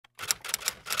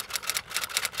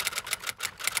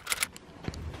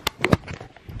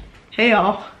Hey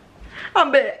y'all,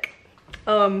 I'm back.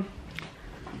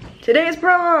 Today is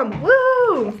prom.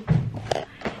 Woo!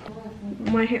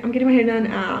 I'm getting my hair done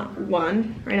at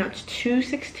 1. Right now it's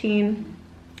 2:16.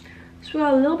 So we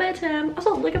got a little bit of time.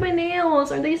 Also, look at my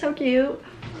nails. Aren't they so cute?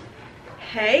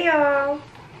 Hey y'all.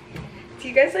 Do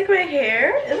you guys like my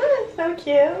hair? Isn't it so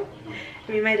cute?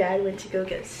 Me and my dad went to go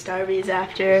get Starbies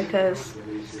after because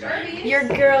your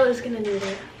girl is gonna need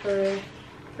it for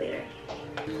later.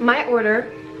 My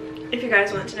order, if you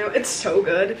guys want to know, it's so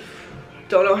good.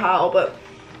 Don't know how, but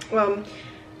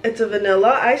it's a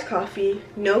vanilla iced coffee,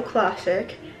 no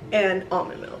classic, and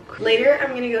almond milk. Later,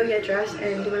 I'm gonna go get dressed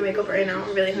and do my makeup. Right now,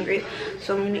 I'm really hungry,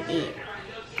 so I'm gonna eat.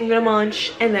 I'm gonna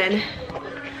munch, and then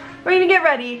we're gonna get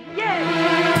ready.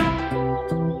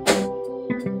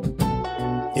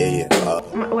 Yay!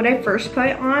 What I first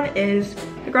put on is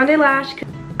the Grande Lash,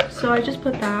 so I just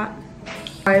put that.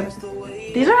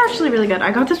 These are actually really good.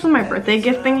 I got this with my birthday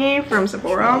gift thingy from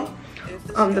Sephora,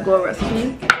 the Glow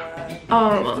Recipe.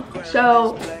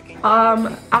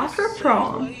 After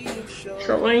prom,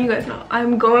 so letting you guys know,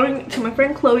 I'm going to my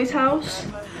friend Chloe's house,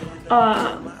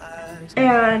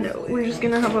 and we're just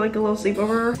gonna have like a little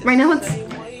sleepover. Right now it's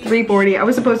 3:40. I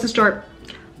was supposed to start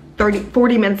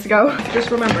 40 minutes ago.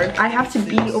 Just remembered, I have to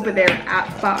be over there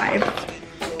at 5.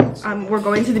 We're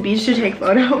going to the beach to take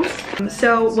photos.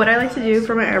 So what I like to do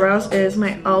for my eyebrows is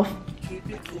my e.l.f.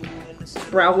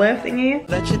 brow lift thingy.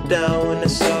 Let you down when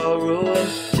it's all ruined,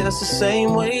 just the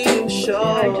same way you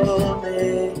showed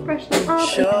me. Brush them up.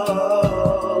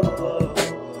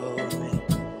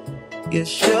 You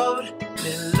showed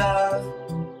me love.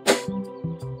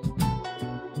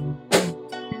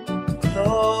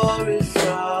 Glory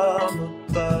from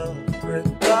above,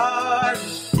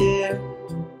 regardless, dear.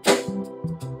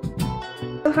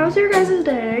 How's your guys'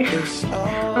 day?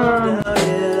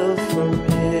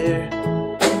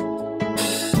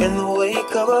 In the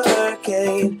wake of a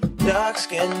hurricane, dark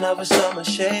skin of a summer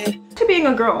shade. To being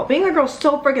a girl is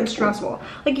so freaking stressful.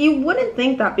 Like, you wouldn't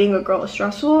think that being a girl is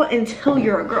stressful until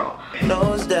you're a girl.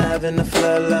 Nose dive in the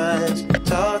floodlines,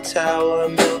 tall tower,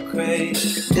 milk crate.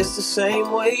 It's the same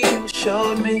way you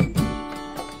showed me.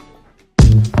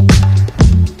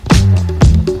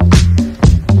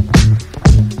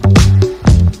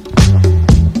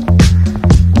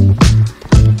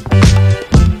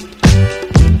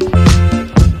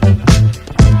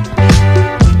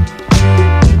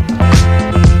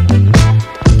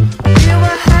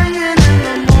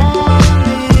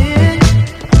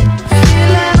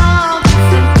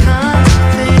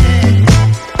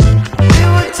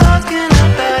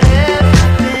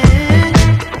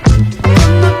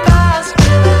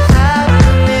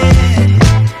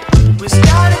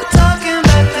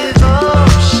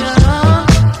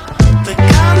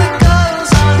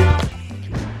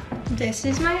 This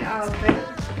is my outfit.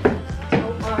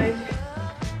 So fine.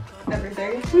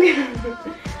 Everything.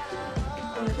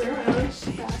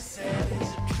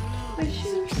 My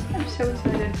shoes. I'm so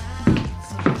excited.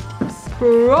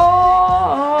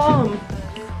 Prom!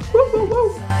 Woo, woo, woo.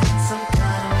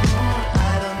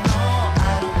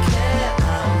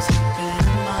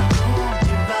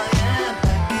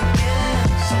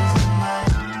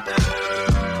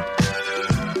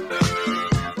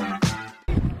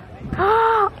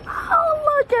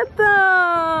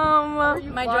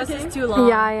 My dress is too long.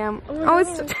 Yeah, I am. Oh,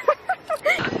 it's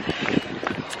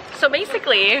so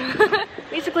basically,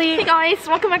 hey guys,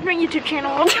 welcome back to my YouTube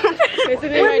channel. We're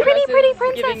pretty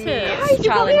princesses. Hi,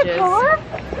 challenges. Oh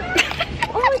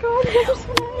my god, you guys are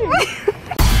so nice.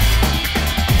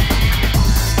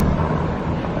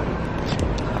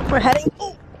 We're heading.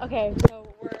 Okay, so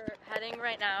we're heading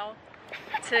right now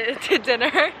to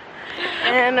dinner,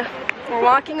 and we're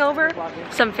walking over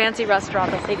some fancy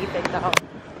restaurant that Sadie picked out.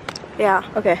 Yeah,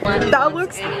 okay. That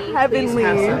looks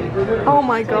heavenly. Oh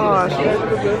my gosh.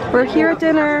 We're here at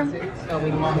dinner,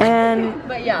 and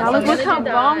that looks, look how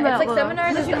bomb that looks.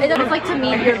 Seminars, it's like to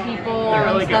meet your people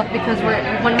and stuff, because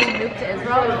when we move to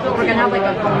Israel, we're gonna have like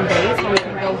a home base where we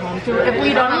can go home to if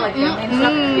we don't have like family and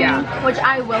stuff. Yeah. Which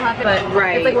I will have, but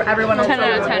it's like where everyone else 10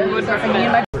 out of 10 would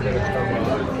recommend.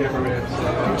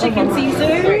 Chicken Caesar.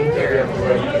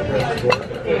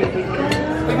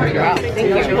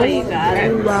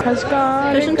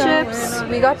 Fish and chips.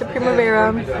 We got the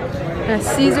Primavera and a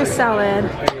Caesar salad.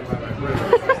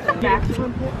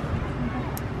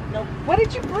 What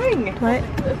did you bring? What?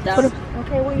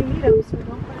 Okay, well you need them. So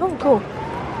oh, cool.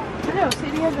 I know,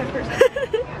 Sadie has my first.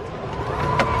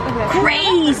 Okay.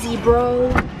 Crazy,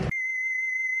 bro.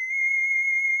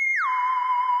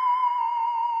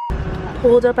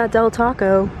 Pulled up at Del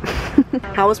Taco.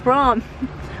 How was prom?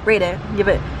 Rate it. Give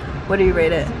it. What do you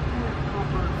rate it?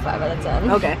 5 out of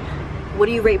 10. Okay. What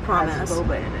do you rate prom as?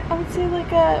 I would say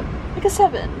like a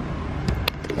 7.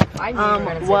 I knew you were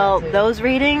gonna say well, that too. those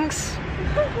ratings,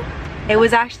 it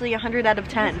was actually 100 out of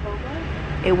 10.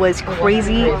 It was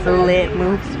crazy lit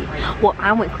movie. Well,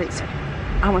 I went crazy.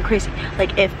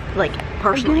 Like if, like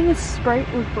personally. I'm getting a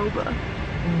Sprite with boba.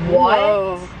 What?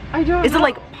 Whoa. I don't know. Is it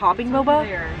like popping boba?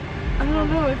 I don't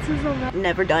know, it says on that.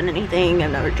 Never done anything,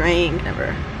 I've never drank,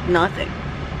 nothing.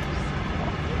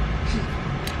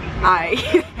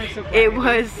 It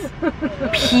was,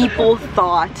 people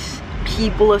thought,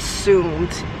 people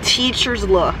assumed, teachers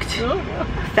looked,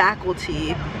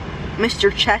 faculty,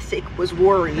 Mr. Chesick was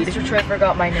worried. Mr. Choi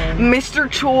forgot my name. Mr.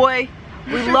 Choi,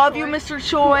 we love you, Mr.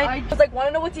 Choi. I was like,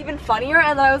 wanna know what's even funnier?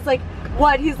 And then I was like,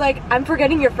 what? He's like, I'm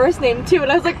forgetting your first name too.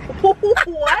 And I was like, what?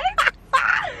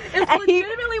 It's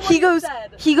legitimately what he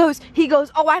said. He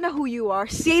goes, oh, I know who you are,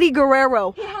 Sadie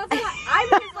Guerrero. I'm his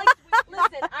like,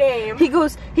 listen,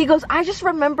 He goes, I just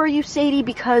remember you, Sadie,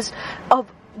 because of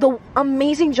the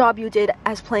amazing job you did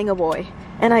as playing a boy.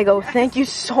 And I go, thank you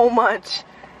so much.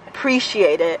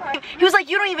 Appreciate it. He was like,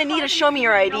 you don't even need to show me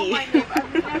your ID.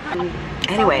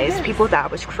 Anyways, people thought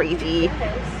it was crazy.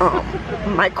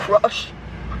 My crush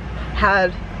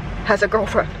has a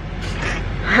girlfriend.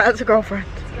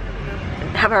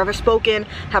 Have I ever spoken?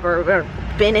 Have I ever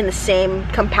been in the same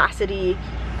capacity,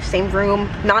 same room?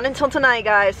 Not until tonight,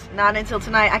 guys. Not until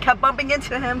tonight. I kept bumping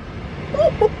into him.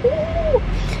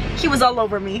 He was all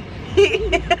over me.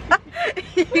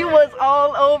 He was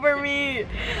all over me.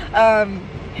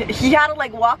 He had to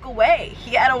like walk away.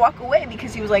 He had to walk away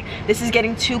because he was like, this is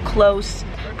getting too close.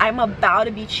 I'm about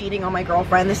to be cheating on my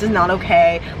girlfriend. This is not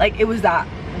okay. Like, it was that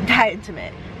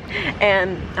intimate.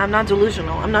 And I'm not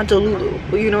delusional. I'm not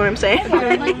delulu. You know what I'm saying?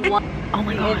 Oh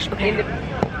my gosh. Okay.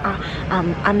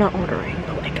 I'm not ordering,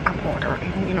 but like I'm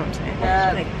ordering. You know what I'm saying?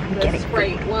 Like, I'm getting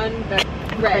Sprite one.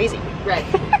 I'm crazy. Red.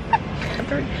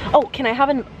 Oh, can I have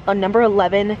a number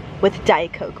 11 with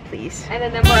Diet Coke, please? And a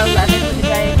number 11 with the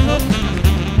Diet Coke.